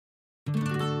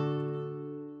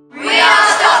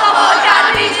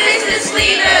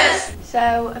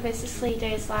So a business leader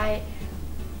is like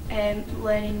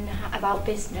learning about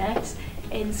business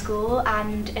in school,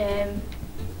 and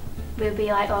we'll be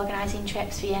like organising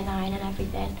trips for year 9 and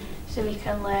everything, so we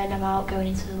can learn about going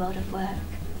into the world of work.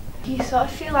 You sort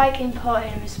of feel like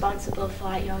important and responsible for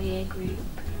like your year group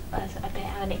as a bit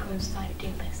when it comes to like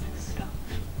doing business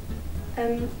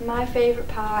stuff. My favourite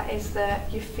part is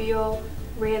that you feel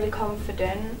really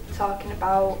confident talking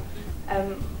about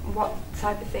what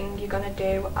type of thing you're going to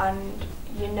do, and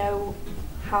you know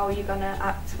how you're going to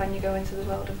act when you go into the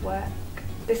world of work.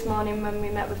 This morning when we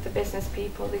met with the business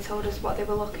people, they told us what they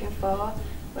were looking for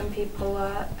when people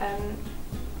are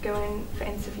going for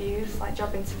interviews, like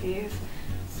job interviews,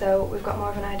 so we've got more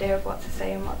of an idea of what to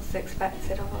say and what's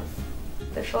expected of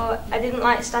us. Before, I didn't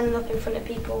like standing up in front of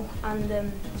people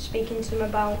and speaking to them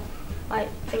about like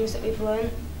things that we've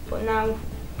learned, but now,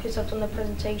 because I've done the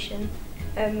presentation,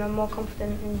 I'm more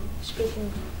confident in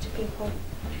speaking to people.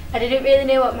 I didn't really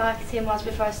know what marketing was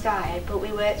before I started, but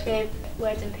we worked with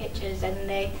words and pictures, and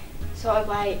they sort of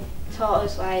like taught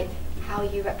us like how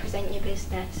you represent your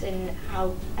business and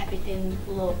how everything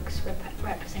looks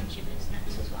represents your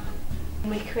business as well.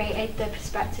 We created the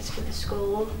prospectus for the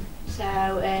school,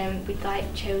 so we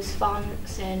like chose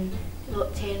fonts and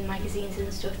looked in magazines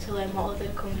and stuff to learn what other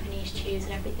companies choose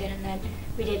and everything, and then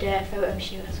we did a photo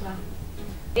shoot as well.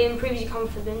 It improves your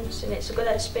confidence and it's a good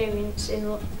experience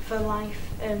for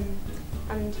life,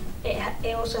 and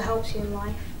it also helps you in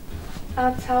life.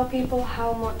 I'd tell people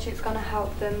how much it's going to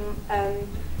help them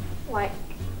like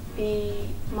be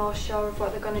more sure of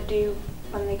what they're going to do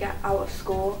when they get out of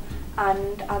school,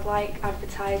 and I'd like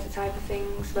advertise the type of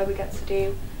things where we get to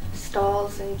do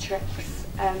stalls and trips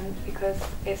because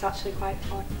it's actually quite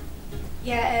fun.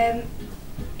 Yeah,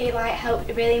 it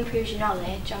really improves your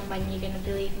knowledge on when you're going to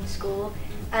be leaving school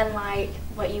and like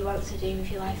what you want to do with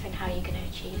your life and how you're going to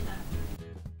achieve that.